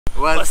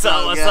What's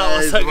up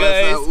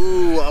guys?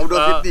 Ooh,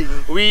 outdoor fitting.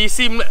 We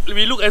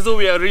look as though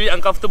we are really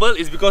uncomfortable.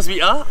 It's because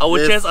we are.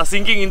 Our chairs are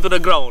sinking into the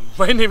ground.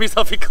 My name is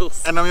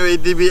Afikos. And I'm your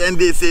ATB and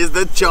this is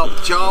the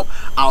Chop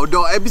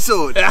outdoor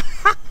episode.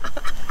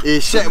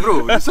 Shit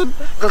bro, this one,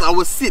 because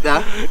our seat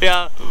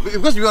yeah,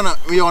 because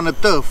we on a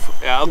turf.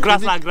 Yeah,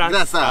 grass.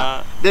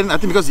 Then I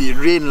think because it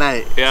rain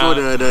so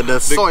the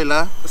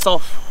soil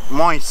soft,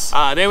 moist.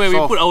 Then when we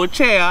put our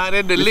chair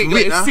then the leg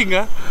like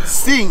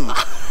sing.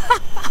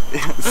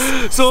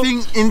 So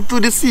sing into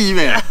the sea,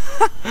 man.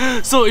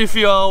 So if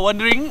you are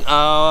wondering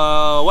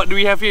what do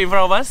we have here in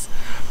front of us,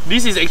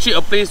 this is actually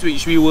a place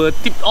which we were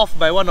tipped off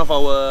by one of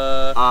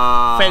our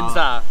fans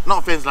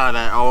Not fans like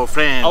our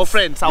friends. Our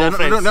friends. No,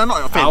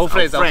 not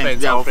fans.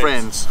 Our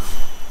friends.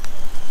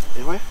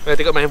 Why?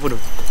 Take out my handphone.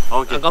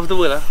 Okay.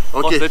 Uncomfortable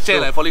Okay. The chair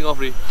like falling off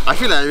really. I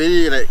feel like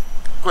really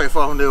quite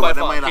far from the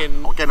water mine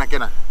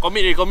can.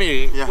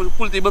 Commit. Yeah.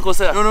 Pull table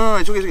closer. No,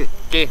 it's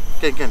okay.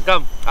 Can.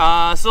 Come.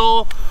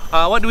 So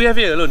what do we have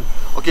here, Lun?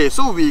 Okay,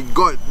 so we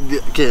got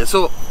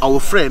so our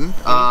friend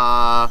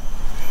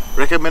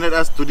recommended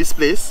us to this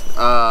place.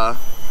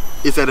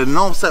 It's at the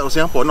north side of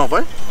Singapore, north,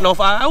 right? North,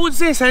 I would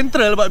say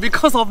central, but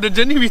because of the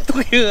journey we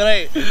took here,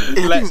 right?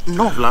 I think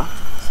north lah.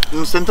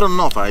 Central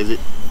north is it?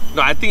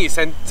 No, I think it's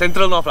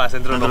central north lah.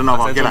 Central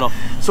north.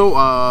 So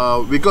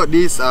we got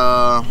this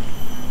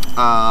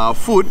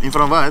food in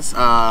front of us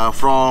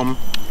from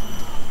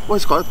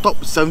what's it called?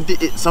 Top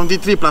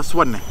 73 plus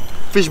 1.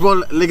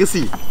 Fishball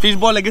Legacy.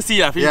 Fishball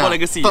Legacy.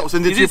 Top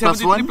 73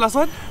 plus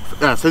 1.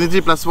 Yeah,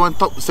 73 plus 1.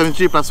 Top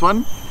 73 plus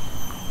 1.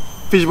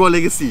 Fishball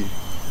Legacy.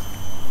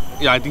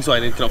 Yeah, I think so. I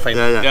cannot find.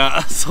 Yeah.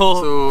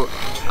 So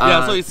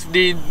it's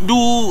they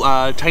do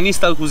Chinese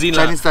style cuisine.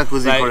 Like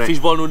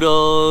fishball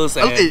noodles.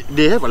 And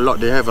they have a lot.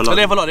 They have a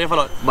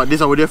lot. But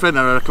this our dear friend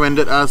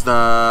recommended us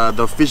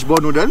the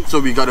fishball noodle. So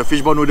we got the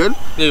fishball noodle.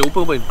 Yeah,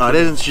 open.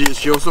 Then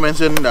she also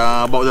mentioned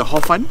about the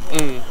Horfun.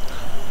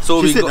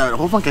 So she said that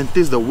Horfun can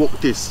taste the wok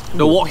taste.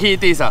 The wok hei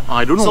taste.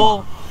 I don't know.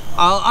 So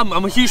I'm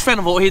a huge fan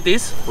of wok hei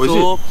taste.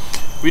 So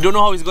we don't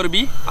know how it's gonna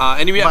be.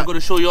 Anyway, I'm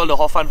gonna show you all the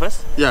Horfun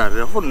first. Yeah,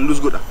 the Horfun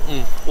looks good.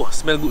 Wow,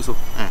 smell good so.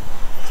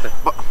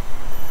 But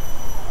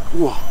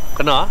wow,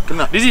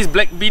 kena. This is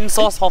black bean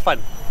sauce Horfun.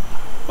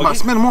 Okay. But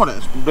smell more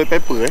like black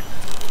pepper.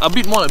 A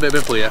bit more like black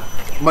pepper, yeah.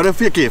 But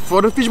for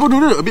the fishball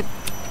noodle a bit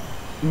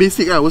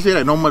basic I would say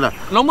like normal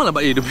Normal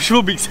but the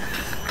fishball big.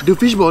 The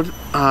fishball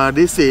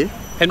they say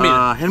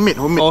handmade.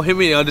 Oh,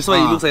 handmade. That's why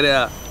it looks like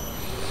that.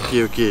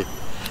 Okay.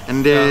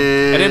 And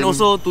then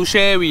also to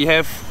share we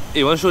have.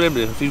 Want to show them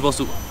the fishball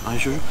soup? I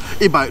show you.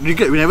 But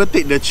regret we never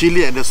take the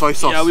chili and the soy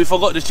sauce. Yeah, we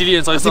forgot the chili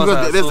and soy sauce.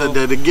 Because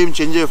that's the game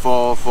changer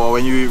for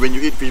when you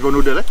eat fishball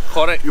noodle.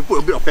 Correct. You put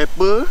a bit of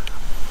pepper.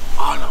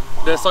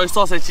 The soy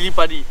sauce and chili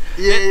padi.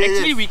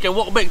 Actually, we can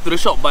walk back to the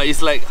shop, but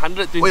it's like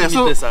 120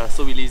 meters.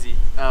 So we lazy.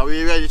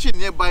 We are actually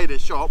nearby the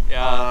shop.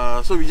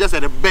 Yeah. So we just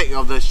at the back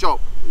of the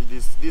shop.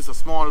 This is a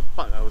small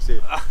park, I would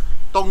say.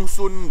 Tong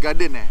Soon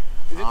Garden.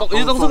 Is it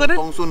Tong Soon Garden?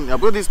 Tong Soon.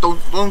 But this Tong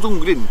Soon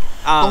Green.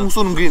 Tong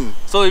Soon Green.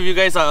 So if you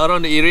guys are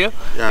around the area,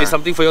 it's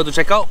something for you to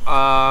check out.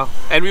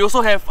 And we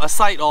also have a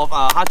side of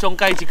Ha Chong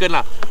Kai chicken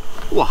lah.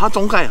 Wow, Ha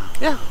Chong Kai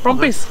Yeah, prawn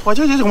paste. Ha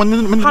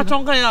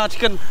Chong Kai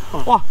chicken.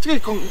 Wow, 这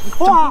个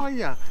讲可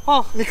以啊。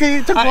你可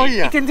以讲可以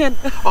啊。一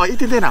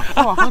天天啊。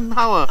哇，很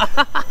好啊。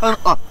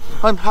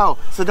很好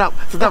，sedap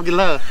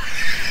gila.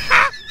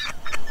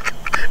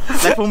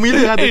 Like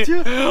familiar the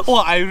chair.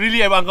 Wow, I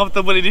really am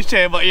uncomfortable in this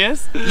chair, but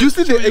yes. You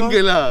see the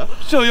angle lah.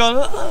 Show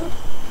y'all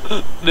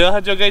the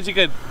Ha Chong Kai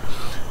chicken.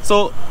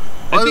 So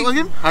I think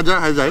again?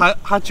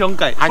 Ha Chong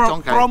Kai.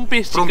 Prawn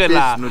paste chicken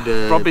lah.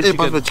 Prawn paste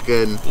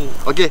chicken.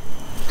 Okay.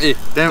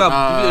 Then come,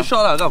 give it a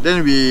shot lah. Come.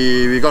 Then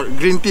we got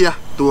green tea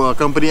to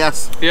accompany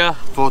us. Yeah.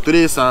 For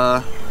today's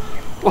I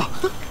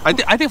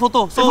take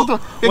photo. So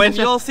when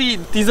y'all see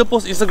teaser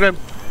post Instagram,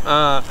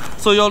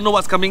 so y'all know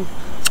what's coming.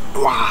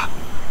 Wow.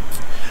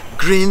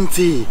 Green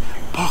tea,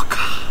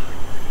 poka.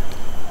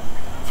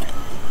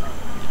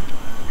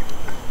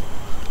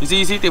 You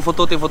see, take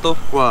photo.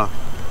 Wow,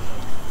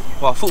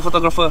 food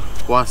photographer.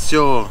 Wow,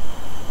 sure.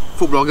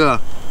 Food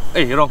blogger.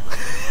 Wrong.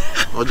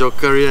 Ojo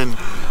Korean.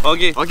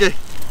 Okay.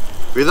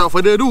 Without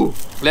further ado,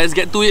 let's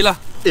get to it lah.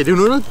 Do you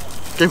know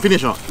can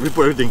finish or not? We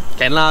put everything.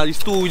 Can lah, these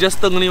two we just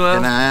turn only mah.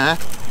 Can lah.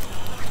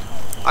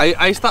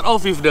 I start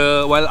off with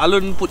while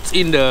Alun puts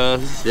in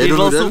the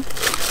fishball soup,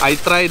 I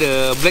try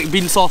the black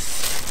bean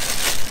sauce.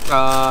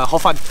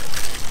 Horfun.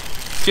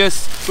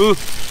 Cheers.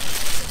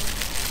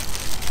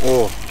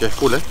 Oh,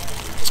 careful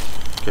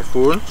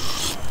Careful.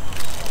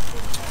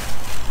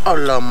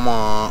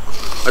 Alamak.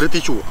 Ada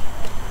tisu?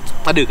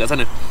 Ada kat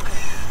sana.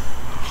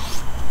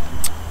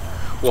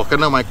 Wah,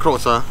 kena my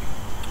crocs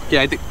Okay,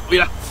 I take.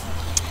 Wait lah.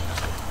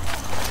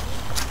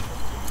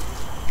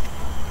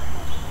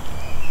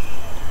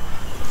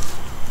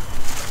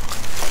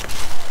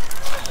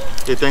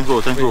 Okay, thanks bro.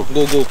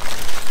 Go.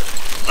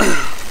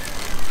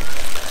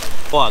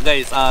 Wow,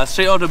 guys,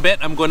 straight out the bat,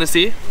 I'm gonna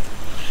say.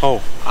 How?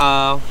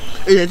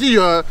 Actually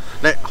you are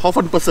like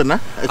Horfun person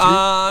actually?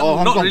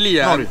 Not really.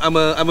 I'm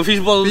a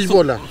fishball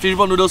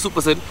fishball noodle soup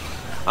person.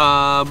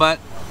 But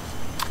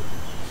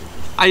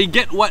I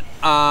get what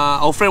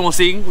our friend was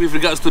saying with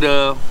regards to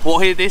the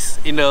wok hei taste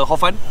in the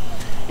Horfun.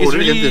 It's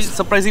really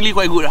surprisingly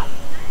quite good.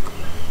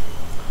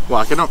 Wow,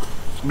 I cannot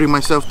bring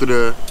myself to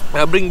the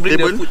bring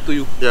table. The food to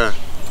you. Yeah.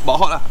 But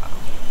hot lah.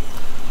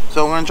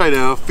 So I'm gonna try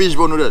the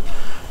fishball noodle.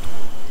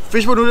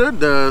 Fishball noodle,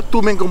 the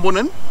two main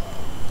component.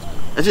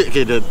 Actually,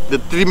 okay, the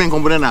three main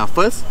component are.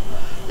 First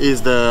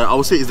is the, I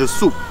would say, is the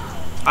soup.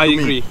 I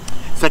agree.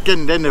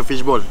 Second, then the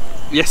fishball.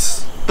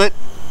 Yes. Third,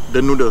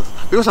 the noodles.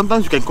 Because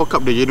sometimes you can cook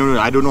up the noodle.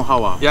 I don't know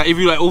how. Yeah, if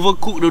you like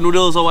overcook the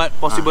noodles or what,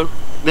 possible.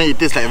 Then it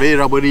tastes like very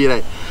rubbery,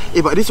 right?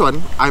 But this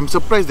one, I'm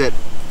surprised that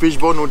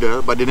fishball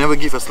noodle, but they never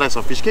give a slice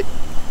of fish cake.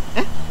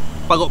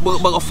 But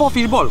got 4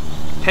 fishball.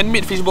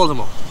 Handmade fishball some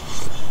more.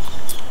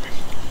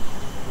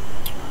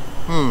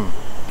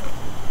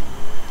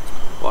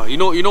 Wow, you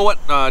know what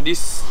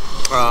this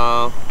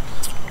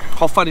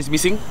Horfun is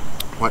missing?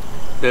 What?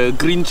 The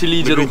green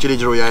chili jeruk. Green chili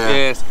jeruk, yeah.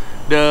 Yes.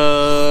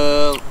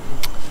 The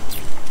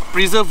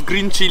preserved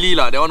green chili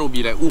lah. That one will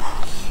be like, oof,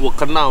 will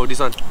kena this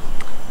one.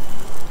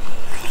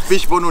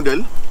 Fishball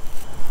noodle,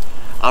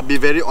 I'll be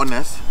very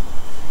honest.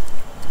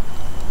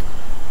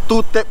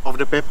 2 taps of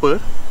the pepper,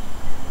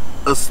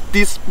 a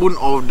teaspoon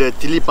of the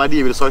chili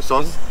padi with the soy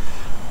sauce,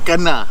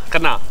 kena.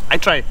 I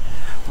try.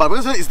 But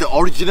because it's the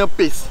original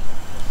paste,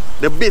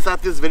 the base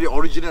tastes very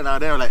original.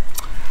 Then I'm like,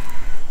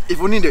 if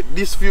only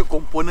these few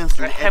components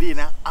you add in,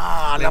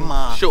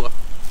 lama. Sure.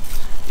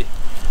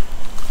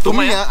 To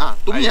me,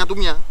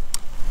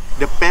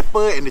 the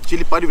pepper and the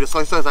chili padi with the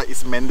soy sauce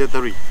is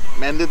mandatory.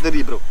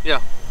 Mandatory, bro.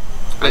 Yeah.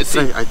 I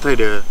try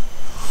the.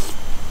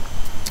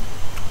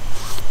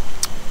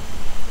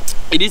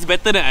 It is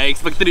better than I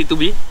expected it to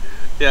be.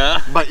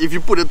 Yeah. But if you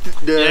put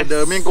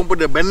the main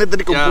component, the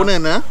mandatory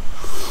component,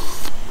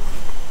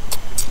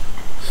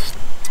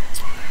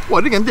 wow,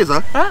 they can taste,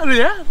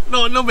 really?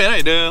 No, not bad,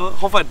 right? The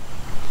Horfun.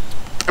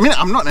 I mean,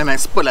 I'm not an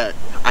expert, like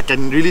I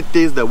can really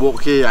taste the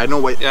wok hei. I know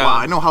what,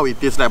 I know how it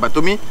tastes like. But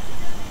to me,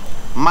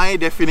 my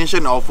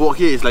definition of wok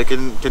hei is like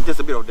can taste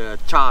a bit of the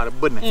char, the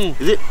burn.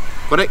 Is it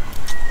correct?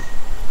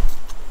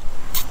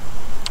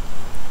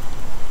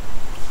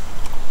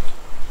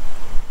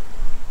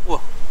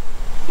 Wow,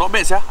 not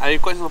bad, yeah. I'm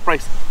quite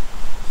surprised.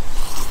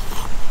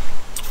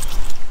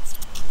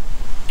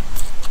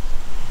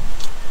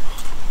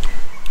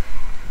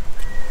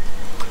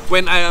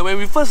 When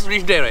we first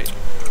reached there, right,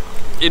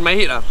 in my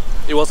head,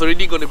 it was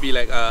already going to be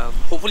like,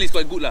 hopefully it's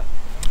quite good lah.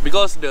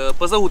 Because the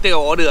person who take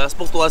our order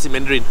spoke to us in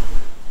Mandarin.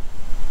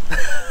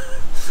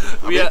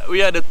 We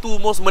are the 2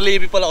 most Malay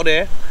people out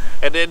there,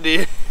 and then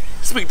they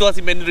speak to us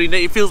in Mandarin.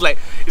 Then it feels like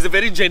it's a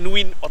very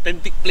genuine,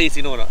 authentic place,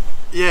 you know or not?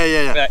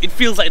 Yeah. It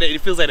feels like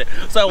that.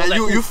 So I was like,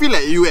 you feel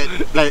like you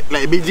at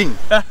like Beijing.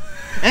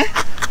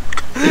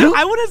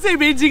 I wouldn't say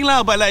Beijing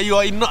lah, but like you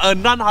are in a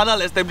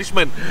non-halal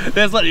establishment.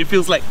 That's what it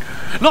feels like.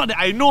 Not that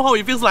I know how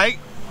it feels like,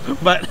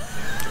 but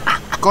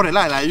correct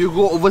lah. Like you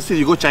go overseas,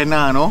 you go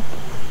China, no?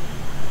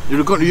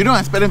 You don't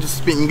expect them to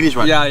speak English,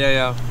 right?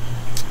 Yeah.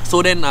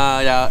 So then,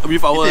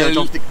 with our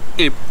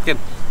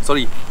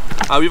sorry,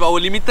 with our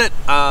limited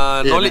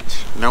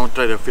knowledge. Now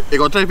try the fish.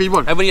 Got try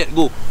fishball? Haven't yet.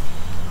 Go.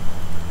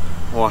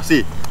 Wow,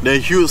 see the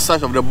huge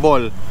size of the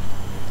ball.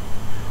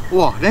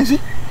 Wow, then see,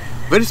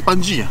 very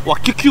spongy. Wow,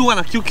 QQ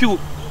one, QQ.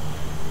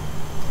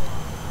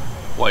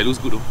 Wow, it looks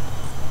good though.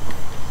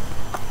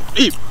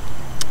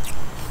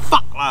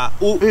 Fuck lah.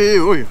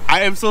 Oi.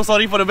 I am so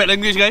sorry for the bad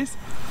language, guys.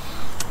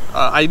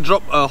 I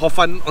dropped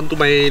Horfun onto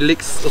my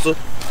legs also.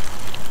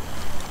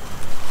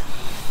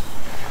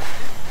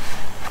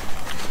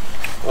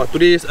 Wow,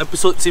 today's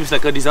episode seems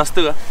like a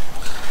disaster.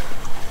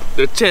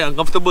 The chair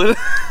uncomfortable.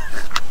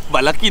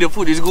 But lucky the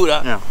food is good.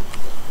 Yeah.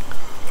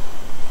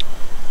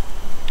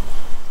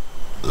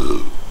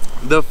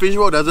 The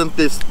fishball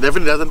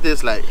definitely doesn't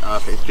taste like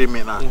factory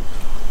made lah.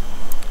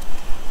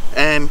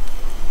 And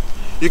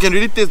you can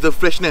really taste the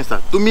freshness.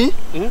 To me,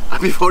 I'll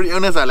be very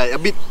honest, like a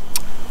bit.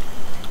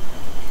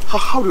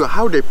 How do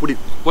I put it?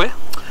 Where?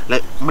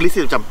 Like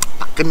Malaysia macam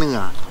tak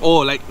kena.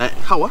 Oh, like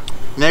how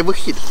Never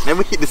hit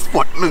the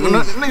spot.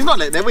 No, it's not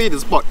like never hit the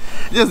spot.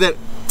 It's just that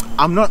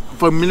I'm not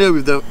familiar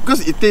with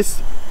because it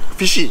tastes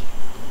fishy.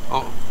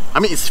 Oh. I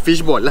mean it's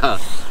fishball lah.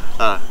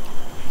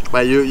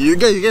 But you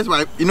guys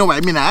you know what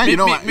I mean, you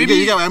know what?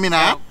 You get what I mean,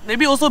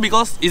 Maybe also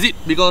because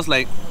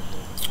like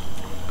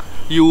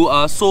you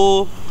are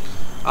so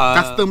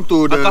accustomed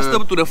to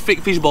the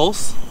fake fish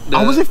balls.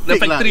 I would say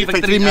fake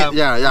factory made.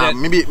 Yeah.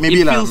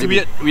 Maybe lah. It feels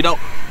weird without.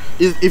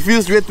 It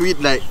feels weird to eat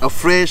like a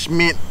fresh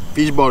made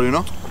fish ball, you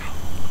know.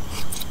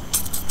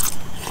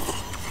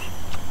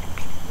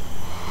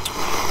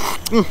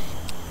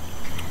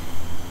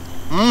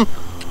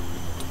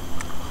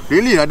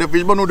 Really, the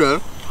fishball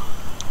noodle.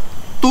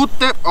 2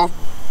 taps of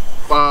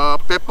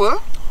pepper,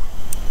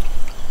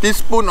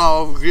 teaspoon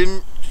of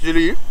green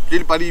chili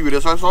padi with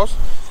the soy sauce.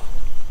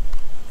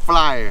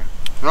 Fly,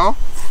 you know?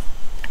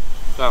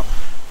 Yeah.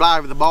 Fly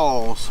with the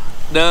balls.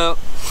 The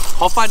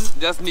Horfun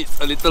just needs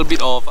a little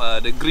bit of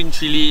the green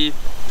chili,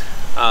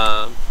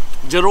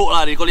 jeruk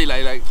lah, they call it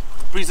like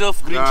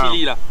preserved green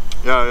chili lah.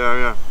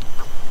 Yeah.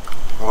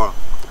 Wow.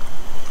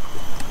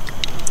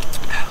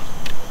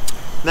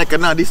 Then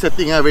kena this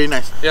setting very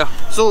nice. Yeah.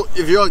 So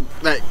if you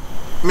like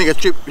make a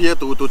trip here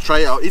to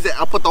try out, is at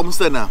Upper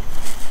Thomson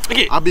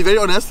Okay. I'll be very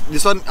honest,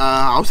 this one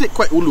I would say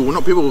quite ulu.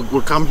 Not people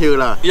will come here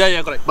lah.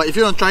 Yeah, correct. But if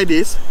you want to try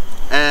this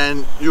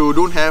and you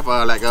don't have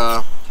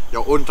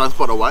your own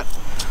transport or what,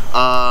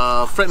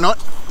 fret not.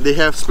 They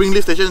have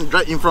Springleaf station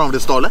right in front of the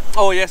stall.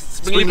 Oh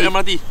yes, Springleaf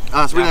MRT.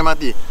 Springleaf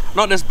MRT.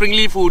 Not the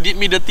Springleaf who did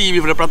me dirty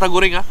with the prata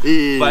goreng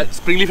but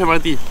Springleaf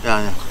MRT.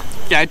 Yeah.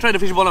 Okay, I tried the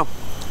fishball now.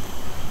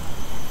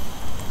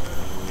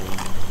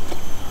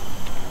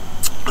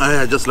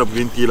 I just love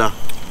green tea lah.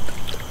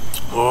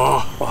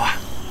 Oh.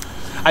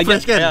 I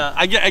get,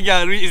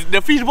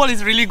 the fishball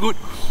is really good,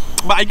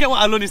 but I get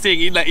what Alon is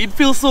saying. It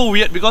feels so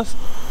weird because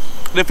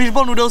the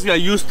fishball noodles we are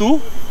used to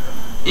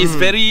is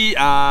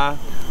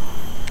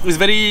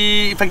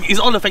it's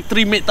all the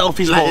factory made type of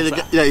fish balls.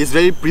 Yeah, it's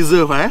very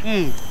preserved.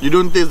 You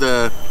don't taste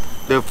the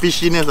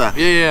fishiness.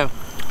 Yeah.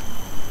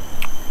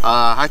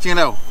 Ha Ching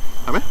Liao.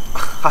 Apa?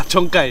 Ha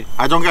Chong Kai.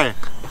 Ha Chong Kai.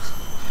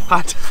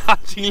 Ha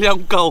Ching Liao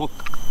Kau.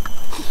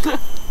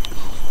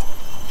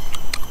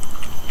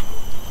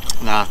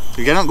 Nah,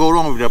 you cannot go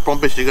wrong with the prawn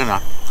paste chicken. I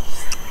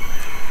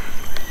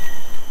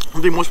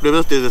think most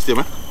flavors taste the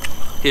same.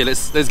 Okay,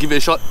 let's give it a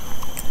shot.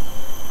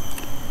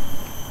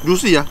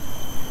 Juicy.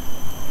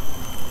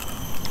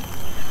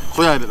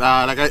 So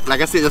yeah,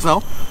 like I said just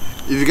now,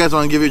 if you guys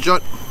want to give it a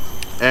shot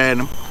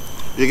and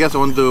you guys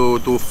want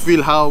to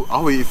feel how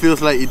it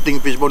feels like eating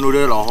fishball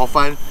noodle or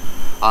Horfun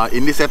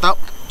in this setup,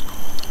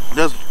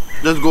 just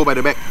go by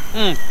the back.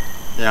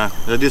 Yeah,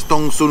 this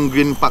Tong Soon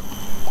Green Park.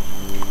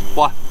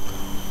 Wow,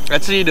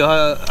 actually the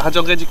Ha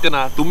Chong Kai chicken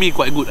to me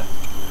quite good.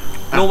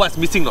 Know what's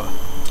missing not?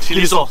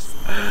 Chili sauce.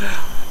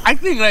 I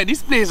think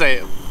this place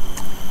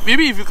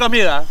maybe if you come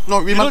here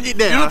we must eat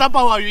there. You don't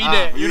tapao you eat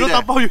there. You don't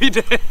tapao you eat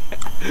there.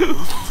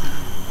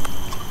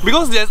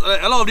 Because there's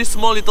a lot of these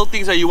small little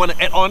things that you want to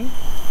add on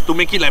to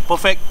make it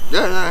perfect.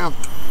 Yeah.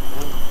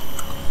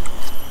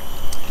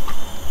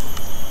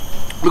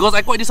 Because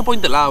I quite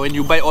disappointed when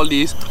you buy all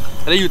this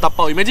and then you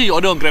tapao. Imagine you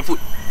order on GrabFood,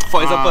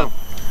 for example.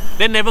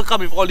 Then never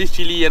come with all this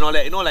chili and all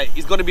that.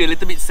 It's gonna be a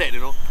little bit sad,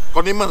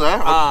 Condiments,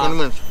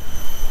 condiments.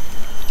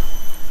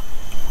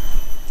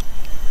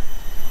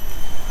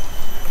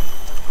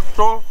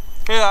 So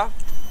here,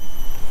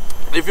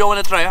 if you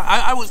want to try,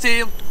 I would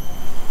say,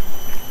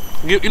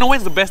 you know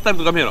when's the best time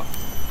to come here?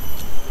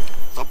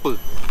 Supper.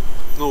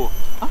 No.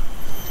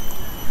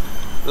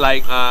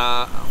 Like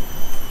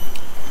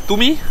to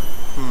me,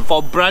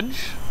 for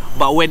brunch,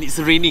 but when it's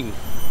raining.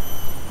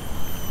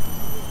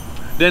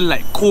 Then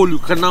cold, you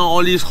kena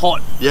all this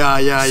hot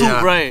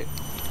soup, right?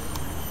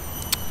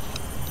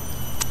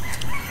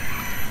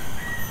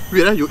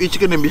 Weird you eat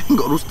chicken and behind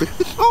got rooster.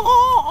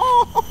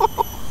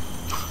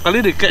 Kali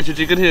they catch the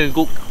chicken here and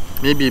cook.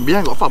 Maybe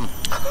behind got farm.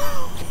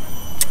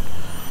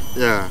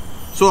 Yeah.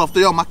 So after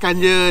you makan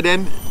je,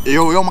 then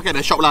you makan at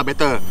the shop lah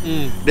better.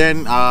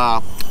 Then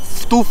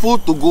too full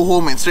to go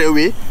home and straight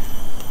away.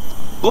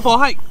 Go for a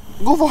hike.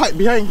 Go for a hike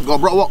behind, got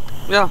broad walk.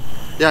 Yeah.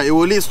 Yeah, it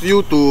will lead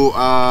you to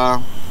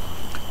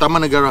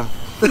Taman Negara.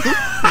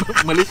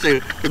 Malaysia.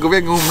 You go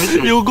back home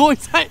Malaysia. You go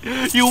inside,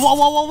 you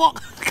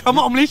walk. Come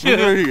out Malaysia.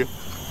 Then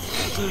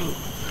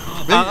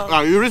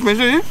you reach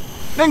Malaysia,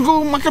 then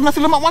go makan nasi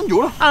lemak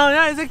Wanjo lah.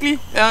 Yeah, exactly.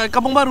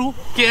 Kampung Baru,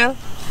 KL.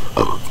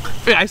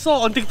 I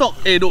saw on TikTok,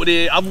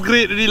 they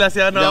upgrade already lah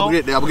now.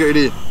 They upgrade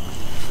already.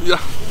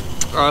 Yeah.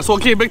 So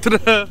okay, back to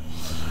the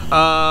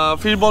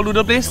fishball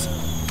noodle place.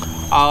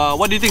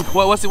 What do you think?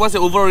 What's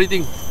your overall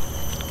rating?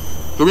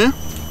 To me,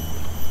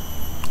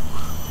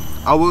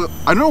 I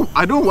don't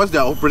know what's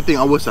their operating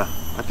hours.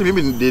 I think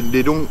maybe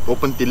they don't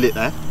open till late.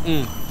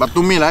 But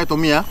to me I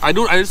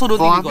also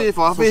don't think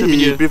for Hafiz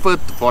he prefer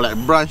for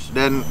brunch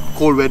then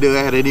cold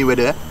weather, rainy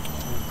weather.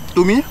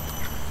 To me,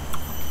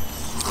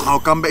 I'll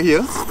come back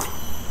here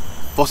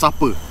for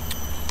supper.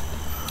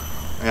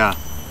 Yeah.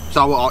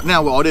 So I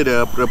will order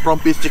the prawn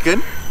paste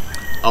chicken.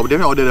 I will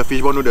definitely order the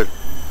fishball noodle.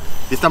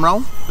 This time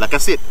around, like I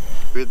said,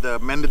 with the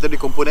mandatory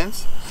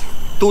components,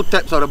 2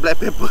 taps of the black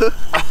pepper,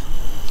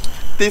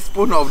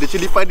 teaspoon of the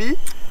chili padi,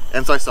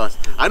 and soy sauce.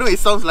 I know it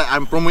sounds like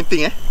I'm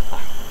promoting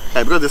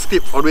because the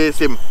script always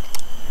same.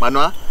 But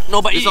no,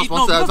 but it's not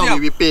sponsored,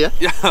 we pay.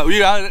 Yeah,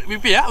 we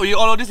pay. We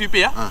all of this we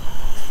pay.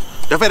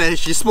 The fact that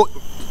she spoke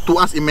to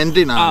us in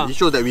Mandarin, it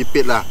shows that we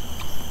paid lah.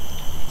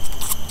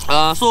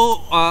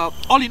 So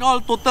all in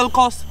all, total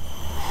cost,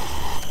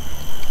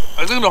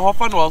 I think the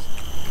Horfun was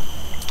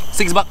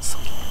 $6.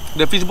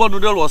 The fishball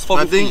noodle was $4.50.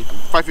 I think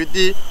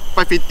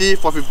 550,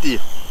 450.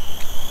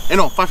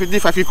 No,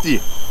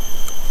 550.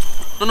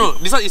 No,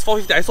 this one is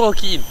 $4.50. I saw her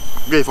key in.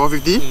 Okay,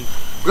 450.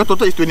 Because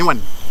total is 21.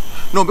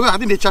 No, because I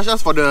think they charge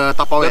us for the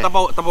Tupperware. The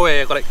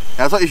Tupperware, correct.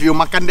 Yeah, so if you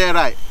makan there,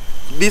 right,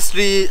 these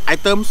 3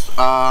 items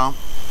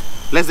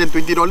less than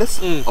 $20,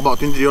 about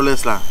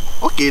 $20 lah.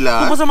 Okay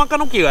lah. Tu pasal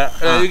makan okay lah.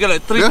 You get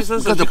like 3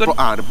 pieces of chicken.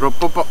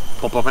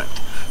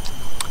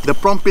 The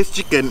prawn paste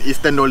chicken is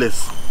 $10.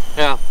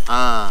 Yeah.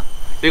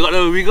 They got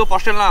the bigger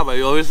portion lah, but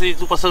you obviously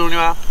 2 person only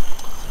lah.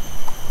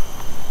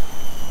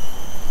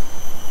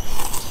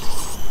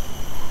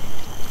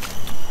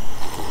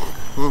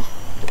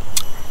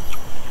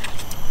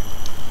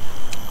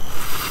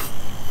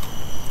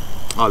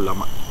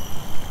 Alamak.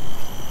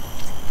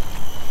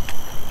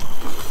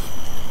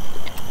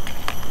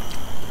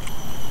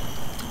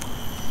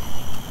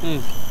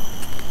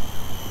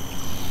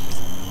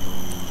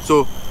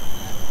 So,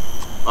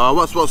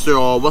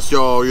 what's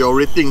your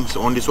ratings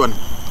on this one?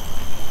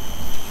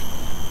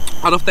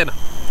 Out of 10 lah.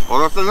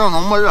 Out of 10 lah,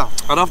 normal lah.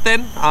 Out of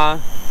 10,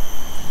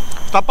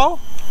 tapao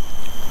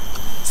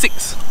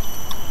 6.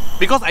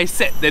 Because I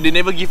said that they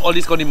never give all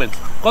these condiments.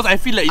 Because I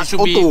feel like it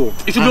should be auto.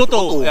 It should be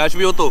auto. Yeah, it should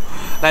be auto.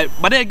 Like,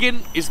 but then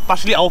again, it's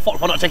partially our fault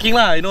for not checking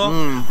lah, you know.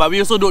 But we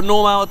also don't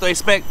know what to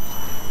expect.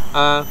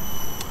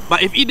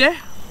 But if eat there,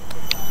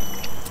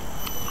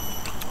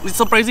 it's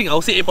surprising. I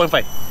would say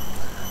 8.5.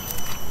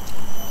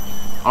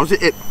 I would say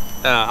 8.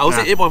 I would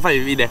say 8.5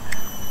 if eat there.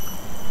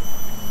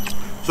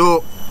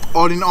 So,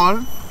 all in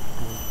all,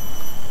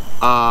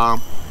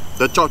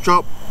 the Chop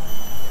Chop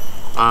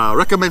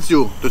recommends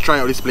you to try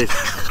out this place.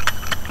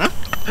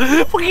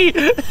 Okay.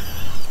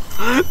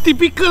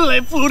 Typical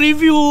like full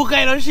review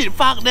kind of shit.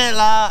 Fuck that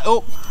lah.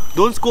 Oh,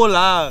 don't scold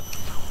lah.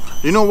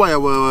 You know why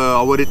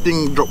our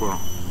rating drop?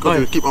 Because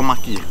we keep on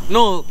maki.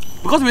 No,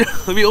 because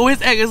we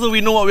always act as though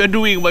we know what we are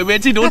doing, but we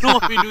actually don't know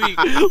what we're doing.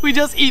 We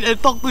just eat and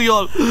talk to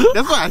y'all.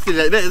 That's why I say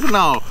like that. So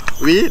now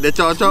we, the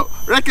Chop Chop,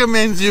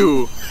 recommends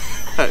you.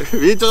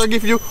 We just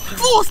give you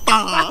 4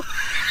 stars.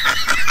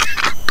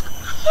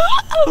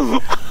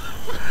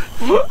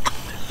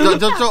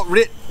 Chop Chop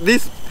rate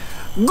this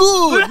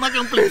good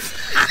makan place.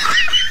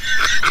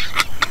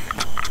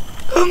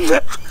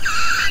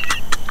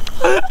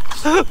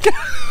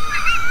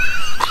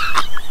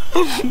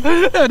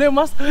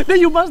 Then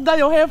you must dye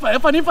your hair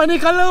funny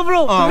color,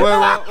 bro.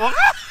 What?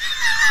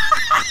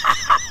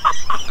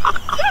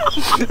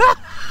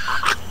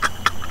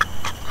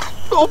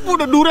 Apa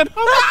dah durian?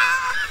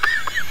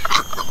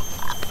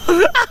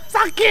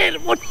 Sakit.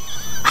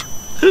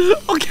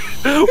 Okay,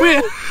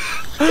 wait.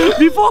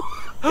 Before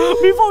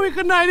we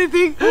kena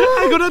anything,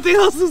 I got nothing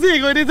else to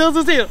say.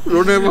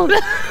 Don't ever.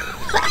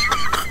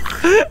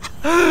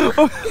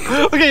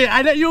 Okay,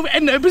 I let you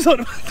end the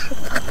episode.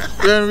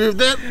 And with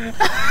that,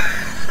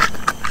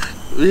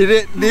 we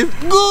rate this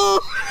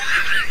good.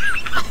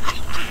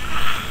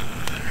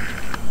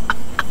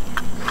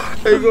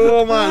 Hey,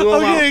 go on.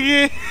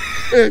 Okay.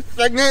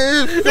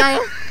 Sangat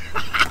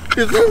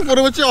it's for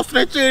the macam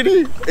stretcher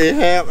ni.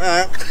 Help.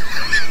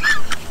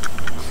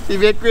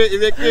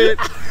 Evacuate.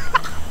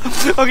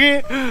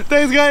 Okay,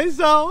 thanks guys.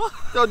 Ciao.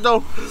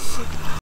 Ciao.